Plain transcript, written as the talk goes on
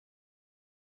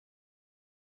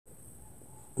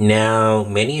Now,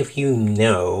 many of you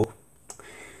know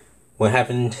what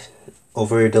happened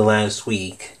over the last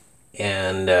week,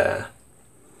 and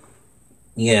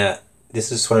yeah,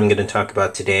 this is what I'm going to talk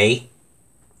about today,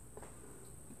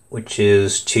 which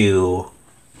is to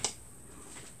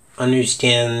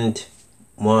understand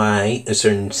why a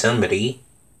certain somebody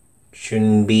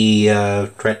shouldn't be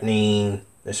threatening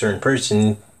a certain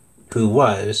person who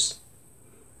was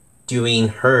doing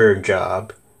her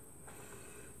job,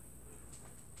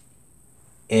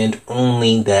 and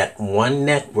only that one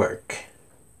network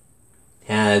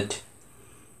had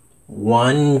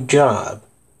one job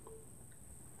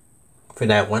for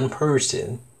that one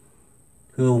person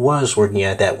who was working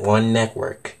at that one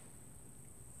network,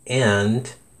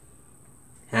 and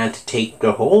had to take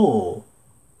the whole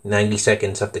 90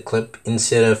 seconds of the clip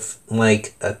instead of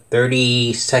like a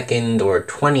 30-second or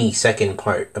 20-second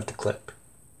part of the clip.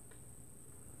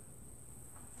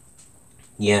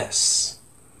 Yes,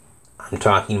 I'm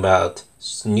talking about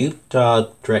Snoop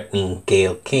Dogg threatening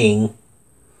Gayle King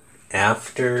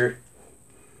after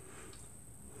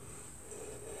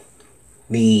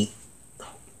the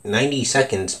 90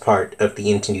 seconds part of the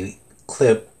interview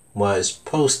clip was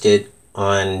posted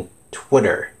on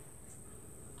Twitter.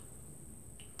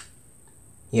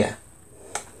 Yeah.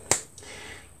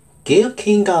 Gayle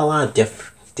King got a lot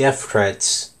of death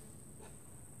threats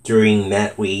during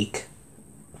that week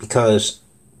because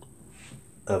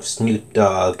of Snoop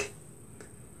Dogg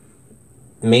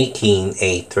making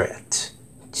a threat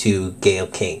to Gayle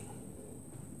King.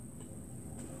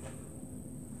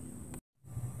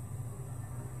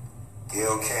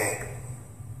 Gayle King,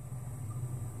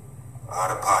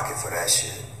 out of pocket for that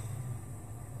shit.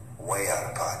 Way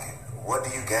out of pocket. What do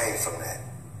you gain from that?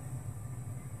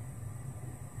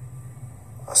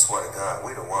 I swear to God,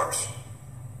 we the worst.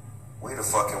 We the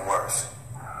fucking worst.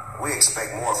 We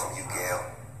expect more from you, Gayle.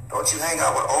 Don't you hang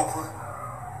out with Oprah?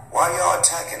 Why y'all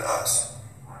attacking us?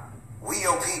 We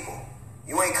your people.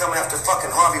 You ain't coming after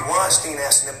fucking Harvey Weinstein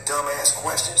asking them dumb-ass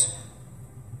questions.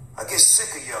 I get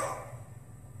sick of y'all.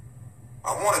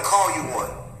 I want to call you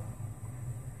one.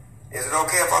 Is it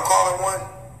okay if I call him one?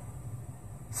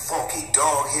 Funky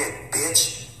dog-head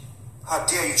bitch. How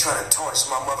dare you try to tarnish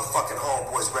my motherfucking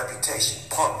homeboy's reputation,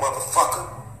 punk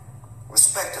motherfucker.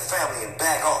 Respect the family and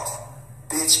back off,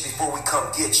 bitch, before we come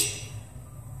get you.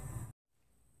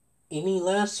 In the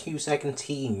last few seconds,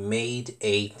 he made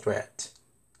a threat,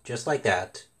 just like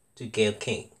that, to Gayle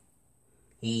King.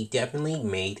 He definitely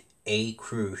made a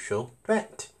crucial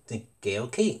threat to Gayle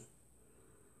King.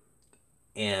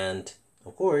 And,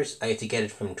 of course, I had to get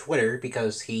it from Twitter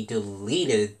because he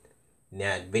deleted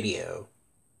that video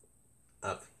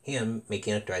of him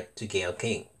making a threat to Gayle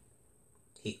King.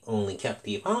 He only kept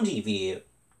the apology video,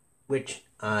 which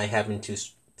I happen to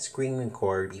screen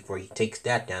record before he takes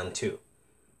that down too.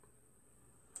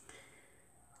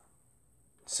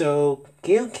 So,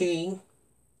 Gayle King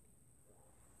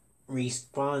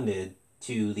responded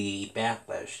to the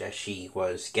backlash that she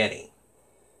was getting,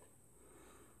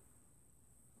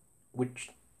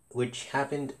 which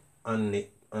happened on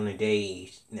a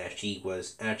day that she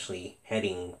was actually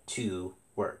heading to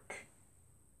work.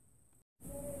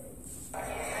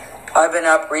 I've been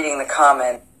up reading the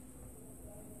comments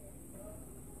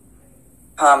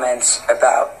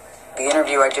about the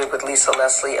interview I did with Lisa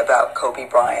Leslie about Kobe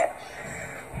Bryant.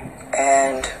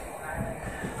 And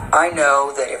I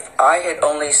know that if I had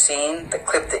only seen the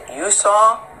clip that you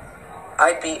saw,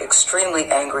 I'd be extremely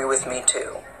angry with me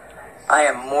too. I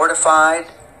am mortified,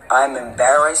 I'm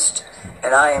embarrassed,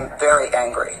 and I am very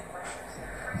angry.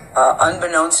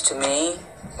 Unbeknownst to me,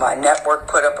 my network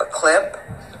put up a clip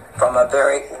from a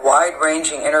very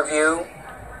wide-ranging interview,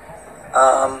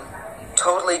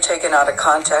 totally taken out of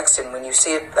context, and when you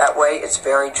see it that way, it's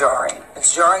very jarring.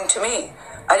 It's jarring to me.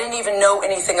 I didn't even know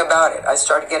anything about it. I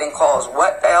started getting calls.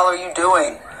 What the hell are you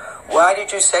doing? Why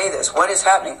did you say this? What is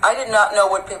happening? I did not know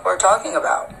what people are talking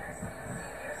about.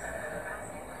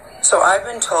 So I've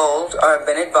been told, or I've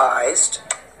been advised,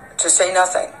 to say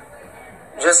nothing.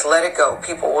 Just let it go.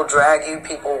 People will drag you.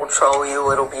 People will troll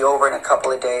you. It'll be over in a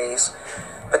couple of days.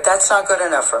 But that's not good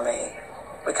enough for me,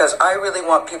 because I really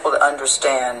want people to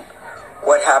understand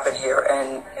what happened here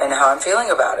and how I'm feeling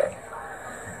about it.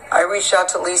 I reached out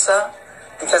to Lisa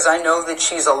because I know that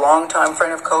she's a longtime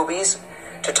friend of Kobe's,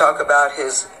 to talk about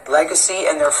his legacy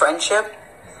and their friendship.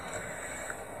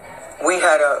 We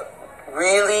had a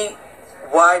really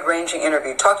wide-ranging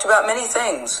interview, talked about many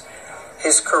things: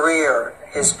 his career,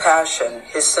 his passion,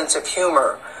 his sense of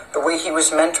humor, the way he was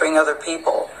mentoring other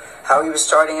people, how he was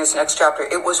starting his next chapter.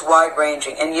 It was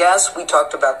wide-ranging. And yes, we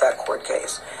talked about that court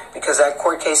case, because that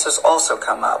court case has also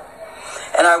come up.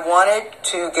 And I wanted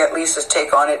to get Lisa's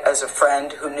take on it as a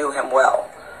friend who knew him well,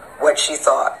 what she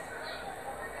thought,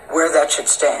 where that should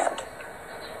stand.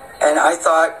 And I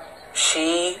thought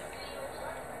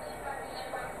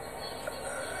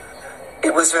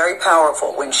it was very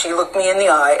powerful when she looked me in the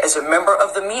eye as a member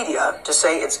of the media to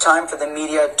say it's time for the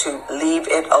media to leave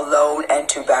it alone and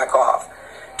to back off.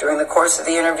 During the course of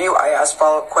the interview, I asked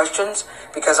follow-up questions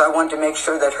because I wanted to make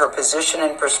sure that her position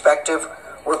and perspective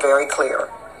were very clear.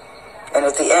 And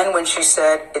at the end, when she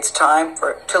said it's time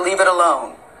to leave it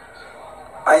alone,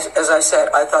 as I said,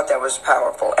 I thought that was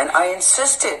powerful. And I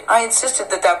insisted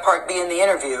that part be in the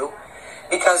interview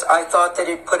because I thought that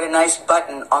it put a nice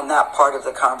button on that part of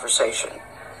the conversation.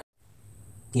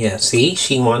 Yeah, see,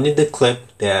 she wanted the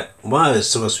clip that was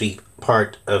supposed to be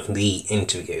part of the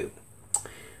interview,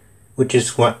 which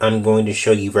is what I'm going to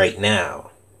show you right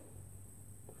now.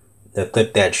 The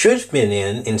clip that should have been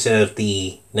in instead of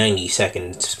the 90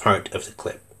 seconds part of the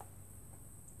clip.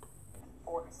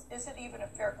 Is it even a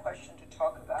fair question to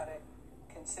talk about it,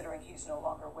 considering he's no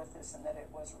longer with us and that it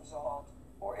was resolved?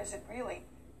 Or is it really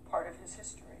part of his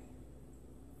history?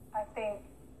 I think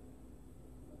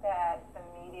that the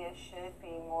media should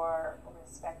be more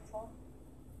respectful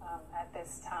at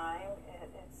this time.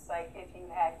 It's like if you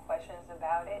had questions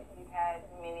about it, you had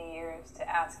many years to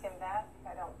ask him that.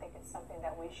 I don't think it's something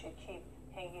that we should keep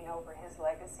hanging over his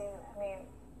legacy. I mean,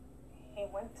 it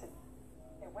went to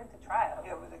trial.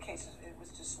 Yeah, but it was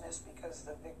dismissed because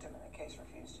the victim in the case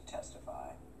refused to testify.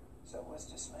 So it was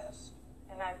dismissed.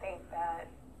 And I think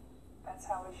that's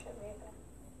how we should leave it.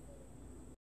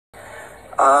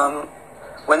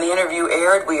 When the interview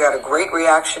aired, we got a great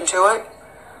reaction to it.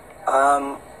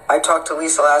 I talked to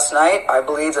Lisa last night. I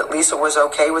believe that Lisa was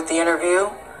okay with the interview.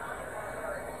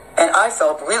 And I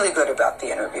felt really good about the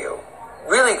interview.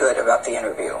 Really good about the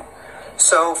interview.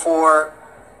 So for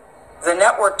the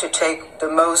network to take the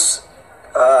most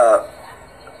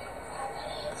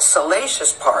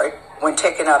salacious part when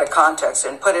taken out of context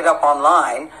and put it up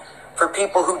online for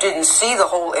people who didn't see the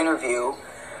whole interview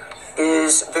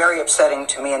is very upsetting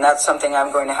to me, and that's something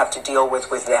I'm going to have to deal with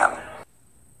them.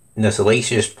 The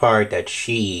salacious part that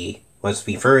she was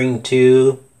referring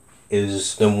to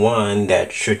is the one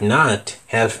that should not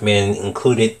have been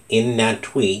included in that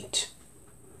tweet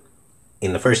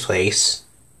in the first place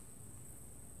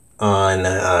on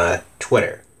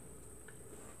Twitter.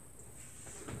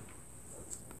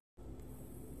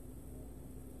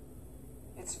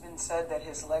 It's been said that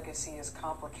his legacy is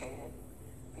complicated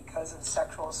because of the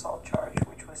sexual assault charge,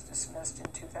 which was dismissed in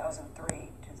 2003,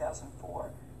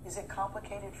 2004. Is it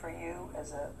complicated for you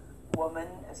as a woman,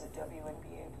 as a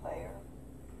WNBA player?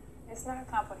 It's not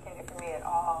complicated for me at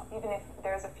all. Even if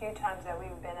there's a few times that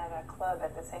we've been at a club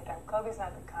at the same time. Kobe's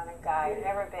not the kind of guy,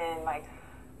 never been like,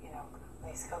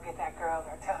 let's go get that girl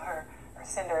or tell her or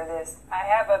send her this. I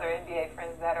have other NBA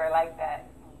friends that are like that.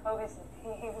 Kobe's,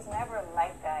 he was never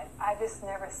like that. I just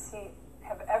never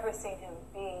have ever seen him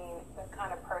being the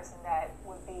kind of person that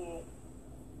would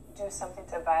do something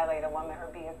to violate a woman or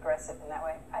be aggressive in that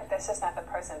way. That's just not the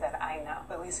person that I know.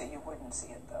 But Lisa, you wouldn't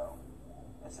see it though.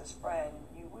 As his friend,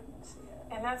 you wouldn't see it.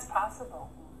 And that's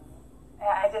possible.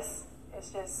 I just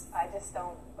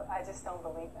don't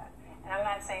believe that. And I'm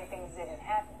not saying things didn't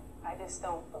happen. I just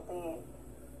don't believe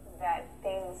that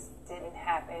things didn't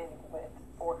happen with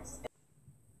force.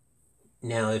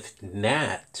 Now, if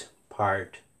that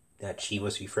part that she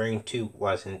was referring to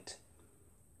wasn't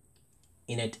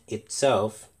in it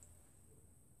itself,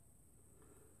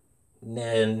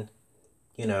 then,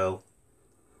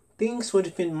 things would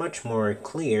have been much more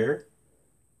clear.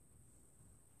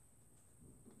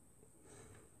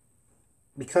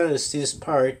 Because this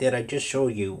part that I just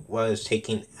showed you was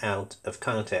taken out of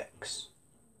context.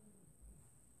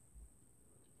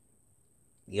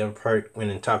 The other part, when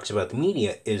it talks about the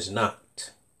media, is not.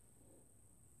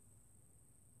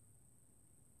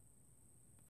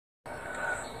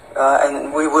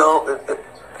 And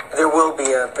there will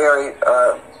be a very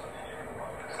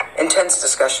intense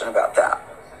discussion about that.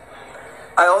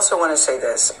 I also want to say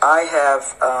this. I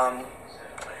have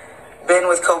been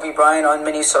with Kobe Bryant on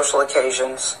many social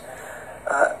occasions.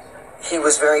 He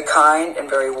was very kind and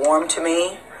very warm to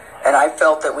me, and I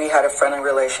felt that we had a friendly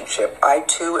relationship. I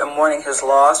too am mourning his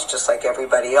loss, just like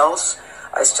everybody else.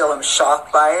 I still am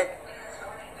shocked by it.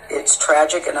 It's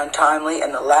tragic and untimely,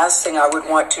 and the last thing I would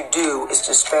want to do is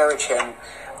disparage him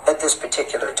at this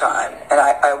particular time. And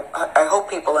I hope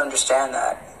people understand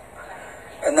that.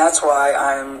 And that's why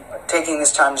I'm taking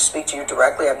this time to speak to you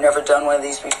directly. I've never done one of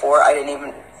these before. I've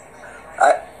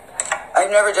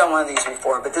never done one of these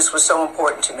before, but this was so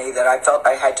important to me that I felt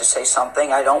I had to say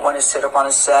something. I don't want to sit up on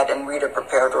a set and read a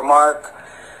prepared remark.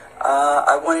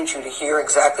 I wanted you to hear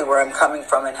exactly where I'm coming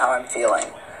from and how I'm feeling,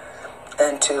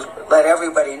 and to let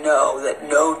everybody know that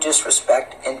no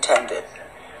disrespect intended.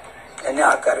 And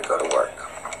now I've got to go to work.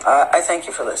 I thank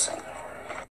you for listening.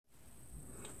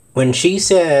 When she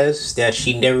says that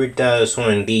she never does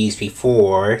one of these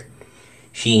before,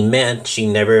 she meant she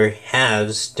never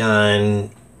has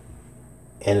done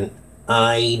an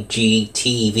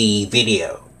IGTV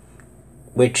video,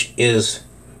 which is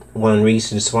one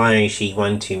reason why she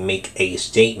wanted to make a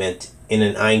statement in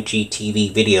an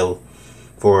IGTV video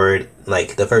for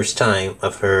like the first time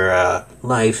of her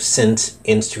life, since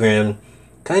Instagram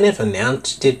kind of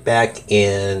announced it back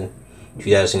in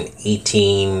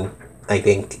 2018, I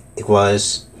think it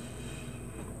was.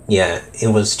 Yeah, it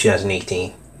was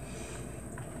 2018.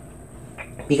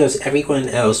 Because everyone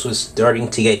else was starting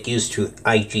to get used to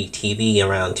IGTV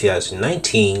around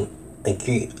 2019,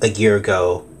 a year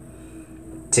ago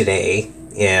today,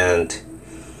 and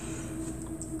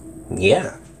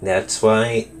yeah, that's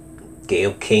why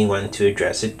Gayle King wanted to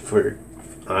address it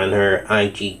on her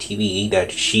IGTV,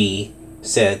 that she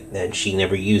said that she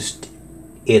never used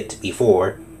it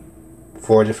before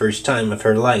for the first time of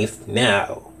her life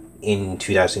now in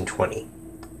 2020.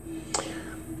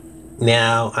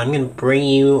 Now, I'm going to bring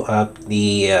you up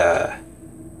the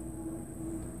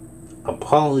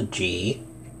apology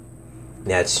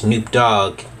that Snoop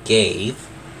Dogg gave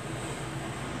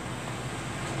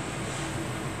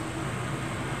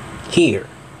here.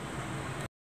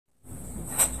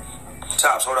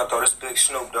 Tops, hold up though, this big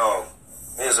Snoop Dogg.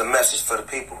 Here's a message for the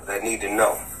people that need to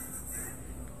know.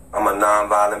 I'm a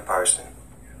non-violent person.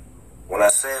 When I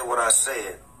said what I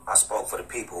said, I spoke for the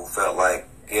people who felt like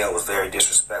Gayle was very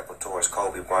disrespectful towards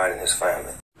Kobe Bryant and his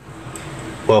family.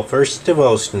 Well, first of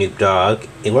all, Snoop Dogg,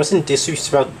 it wasn't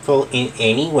disrespectful in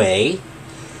any way.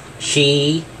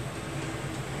 She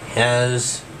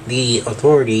has the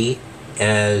authority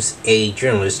as a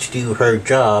journalist to do her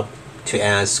job, to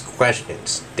ask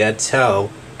questions. That's how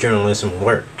journalism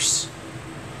works.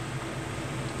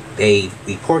 They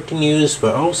report the news,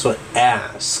 but also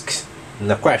ask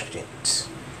the questions.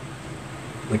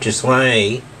 Which is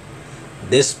why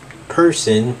this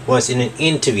person was in an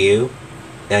interview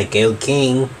that Gayle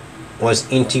King was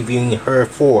interviewing her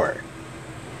for.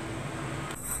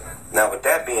 Now, with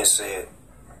that being said,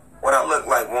 what I look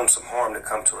like wants some harm to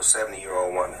come to a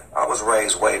 70-year-old woman. I was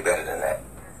raised way better than that.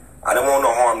 I didn't want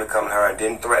no harm to come to her and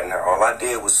didn't threaten her. All I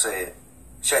did was say,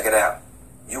 check it out.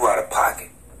 You out of pocket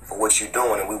for what you're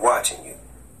doing, and we watching you.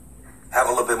 Have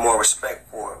a little bit more respect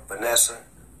for Vanessa,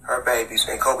 her babies,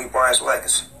 and Kobe Bryant's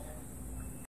legacy.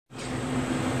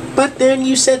 But then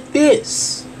you said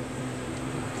this.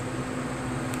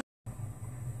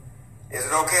 Is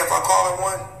it okay if I call her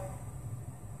one?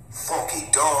 Funky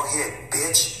dog-head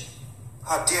bitch.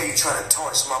 How dare you try to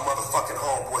tarnish my motherfucking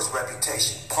homeboy's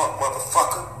reputation, punk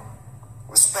motherfucker.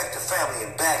 Respect the family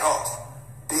and back off,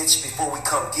 bitch, before we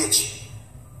come get you.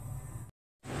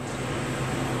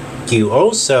 You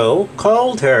also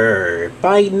called her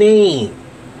by name.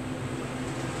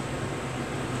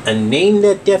 A name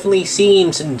that definitely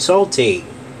seems insulting.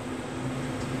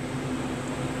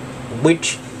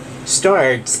 Which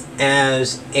starts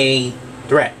as a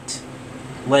threat.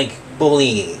 Like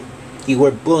bullying. You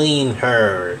were bullying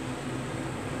her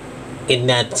in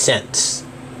that sense.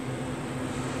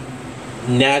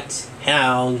 That's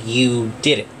how you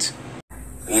did it.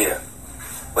 Yeah.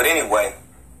 But anyway,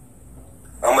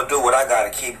 I'm gonna do what I gotta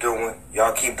keep doing.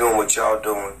 Y'all keep doing what y'all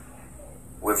doing.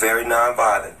 We're very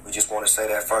nonviolent. We just want to say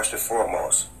that first and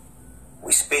foremost.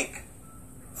 We speak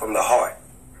from the heart.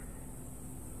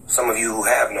 Some of you who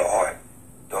have no heart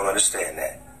don't understand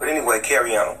that. But anyway,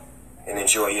 carry on and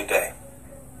enjoy your day.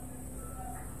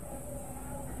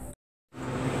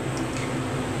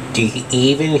 Do you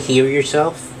even hear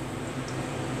yourself?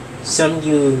 Some of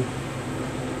you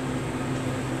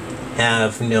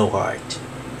have no heart.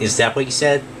 Is that what you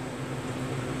said?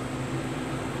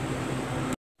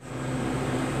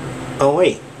 Oh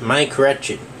wait, my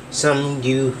correction. Some of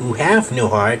you who have no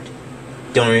heart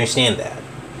don't understand that.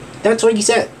 That's what you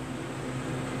said.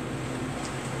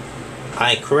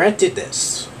 I corrected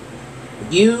this.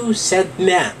 You said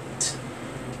that.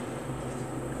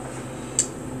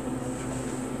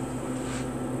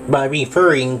 By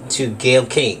referring to Gayle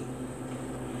King.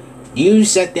 You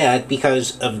said that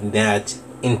because of that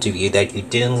interview that you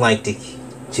didn't like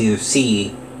to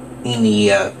see in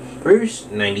the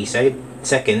first 90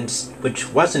 seconds,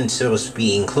 which wasn't supposed to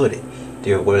be included.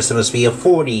 There was supposed to be a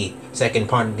 40-second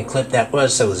part of the clip that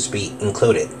was supposed to be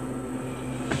included.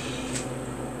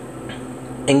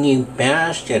 And you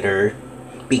bashed at her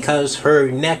because her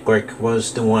network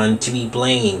was the one to be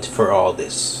blamed for all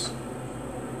this.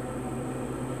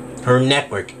 Her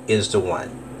network is the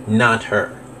one, not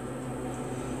her.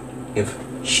 If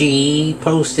she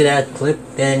posted that clip,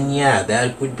 then yeah,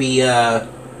 that would be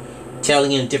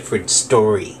telling a different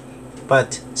story.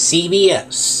 But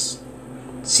CBS,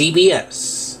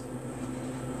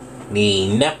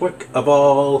 the network of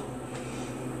all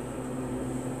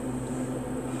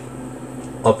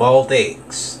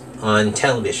things on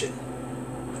television,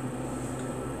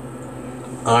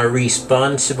 are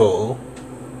responsible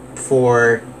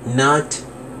for not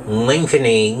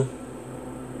lengthening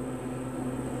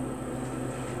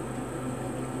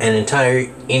an entire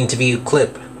interview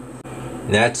clip.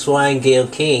 That's why Gayle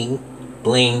King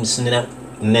blames the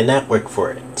network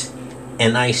for it.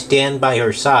 And I stand by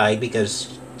her side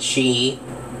because she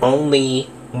only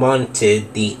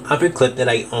wanted the other clip that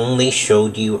I only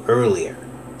showed you earlier.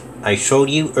 I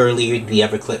showed you earlier the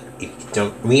other clip. If you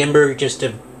don't remember just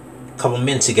a couple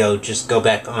minutes ago, just go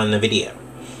back on the video.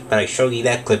 But I showed you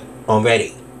that clip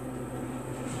already.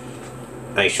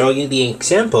 I show you the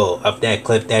example of that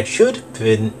clip that should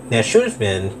have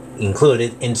been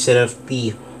included instead of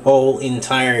the whole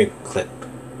entire clip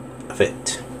of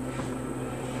it.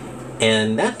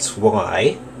 And that's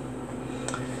why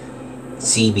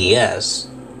CBS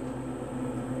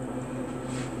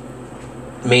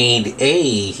made a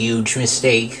huge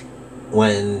mistake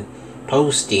when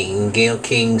posting Gayle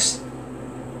King's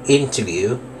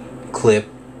interview clip,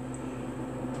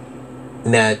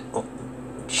 that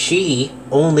she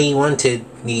only wanted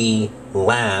the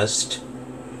last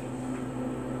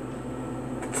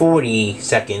 40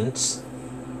 seconds,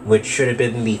 which should have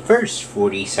been the first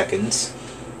 40 seconds,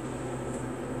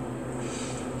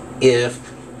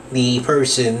 if the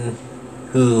person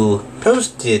who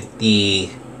posted the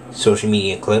social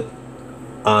media clip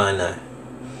on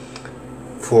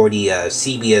for the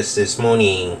CBS This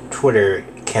Morning Twitter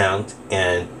account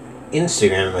and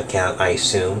Instagram account, I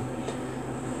assume,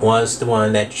 was the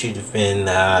one that should have been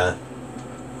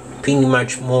pretty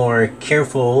much more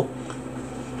careful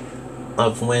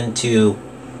of when to,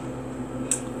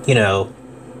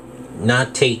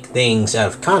 not take things out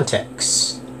of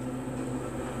context.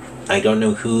 I don't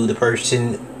know who the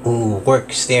person who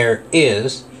works there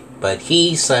is, but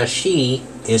he/she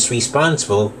is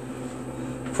responsible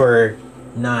for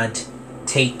not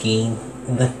taking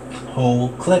the whole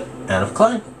clip out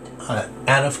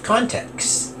of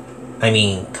context. I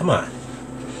mean, come on.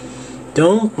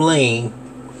 Don't blame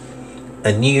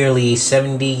a nearly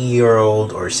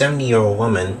 70-year-old or 70-year-old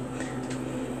woman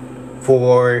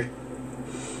for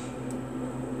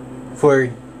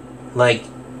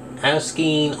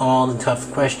asking all the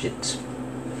tough questions.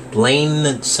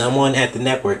 Blame someone at the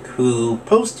network who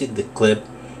posted the clip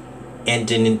and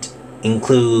didn't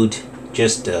include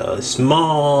just a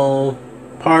small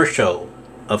partial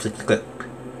of the clip.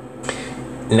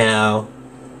 Now,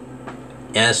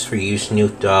 as for you,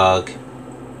 Snoop Dogg,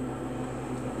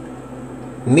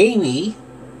 maybe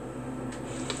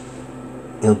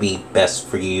it'll be best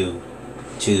for you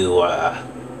to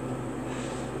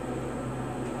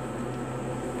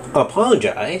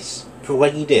apologize for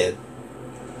what you did,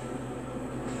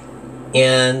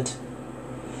 and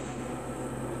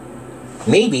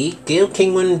maybe Gayle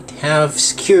King wouldn't have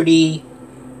security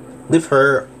with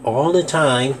her all the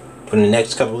time for the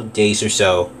next couple of days or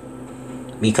so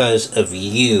because of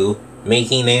you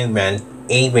making a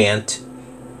rant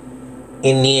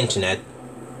in the internet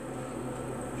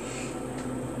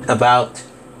about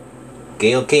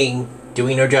Gayle King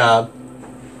doing her job,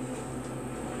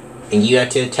 and you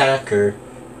had to attack her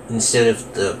instead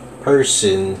of the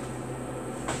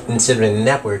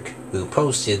network who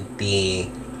posted the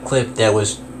clip that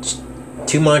was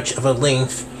too much of a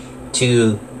length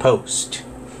to post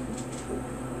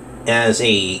as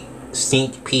a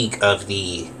sneak peek of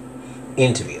the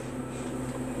interview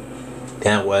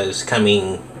that was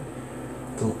coming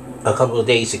a couple of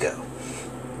days ago.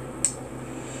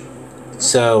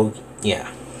 So,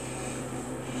 yeah.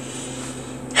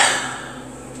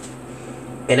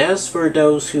 And as for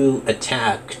those who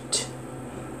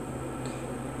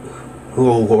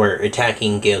were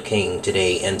attacking Gayle King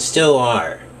today and still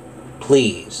are,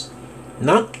 please,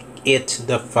 knock it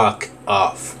the fuck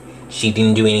off. She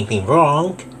didn't do anything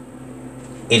wrong.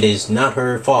 It is not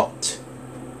her fault.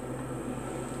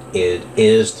 It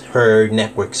is her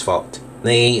network's fault.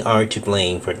 They are to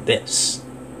blame for this.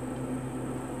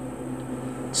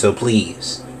 So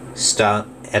please, stop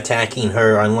attacking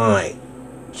her online.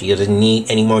 She doesn't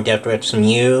need any more death threats from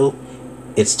you.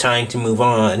 It's time to move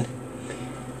on.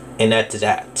 And that's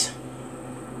that.